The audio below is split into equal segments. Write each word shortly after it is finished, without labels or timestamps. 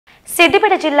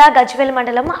సిద్దిపేట జిల్లా గజ్వేల్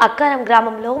మండలం అక్కారం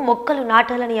గ్రామంలో మొక్కలు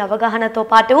నాటాలని అవగాహనతో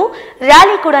పాటు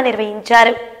ర్యాలీ కూడా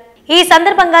నిర్వహించారు. ఈ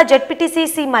సందర్భంగా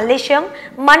జెడ్పీటీసీ మల్లేశం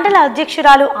మండల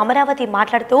అధ్యక్షురాలు అమరావతి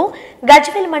మాట్లాడుతూ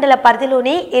గజ్వేల్ మండల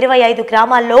పరిధిలోని 25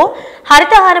 గ్రామాల్లో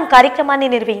హరితహారం కార్యక్రమాన్ని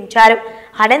నిర్వహించారు.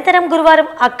 అనంతరం గురువారం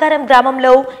అక్కారం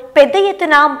గ్రామంలో పెద్ద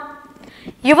ఎత్తున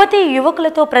యువతీ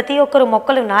యువకులతో ప్రతి ఒక్కరూ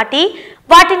మొక్కలు నాటి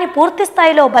వాటిని పూర్తి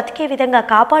స్థాయిలో బతికే విధంగా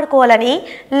కాపాడుకోవాలని,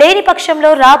 లేని పక్షంలో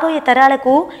రాబోయే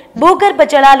తరాలకు భూగర్భ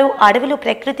జలాలు, అడవులు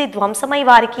ప్రకృతి ధ్వంసమై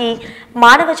వారికి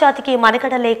మానవ జాతికి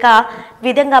మనుగడ లేక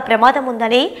విధంగా ప్రమాదం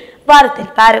ఉందని వారు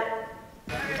తెలిపారు.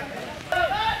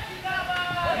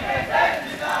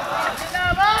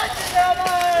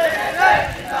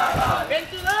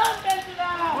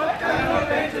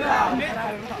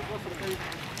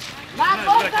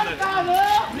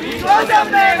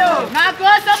 నా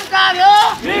కోసం కాదు,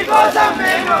 మీ కోసం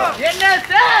నేను.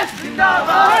 ఎన్ఎస్ఎస్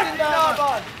జిందాబాద్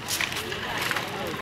జిందాబాద్.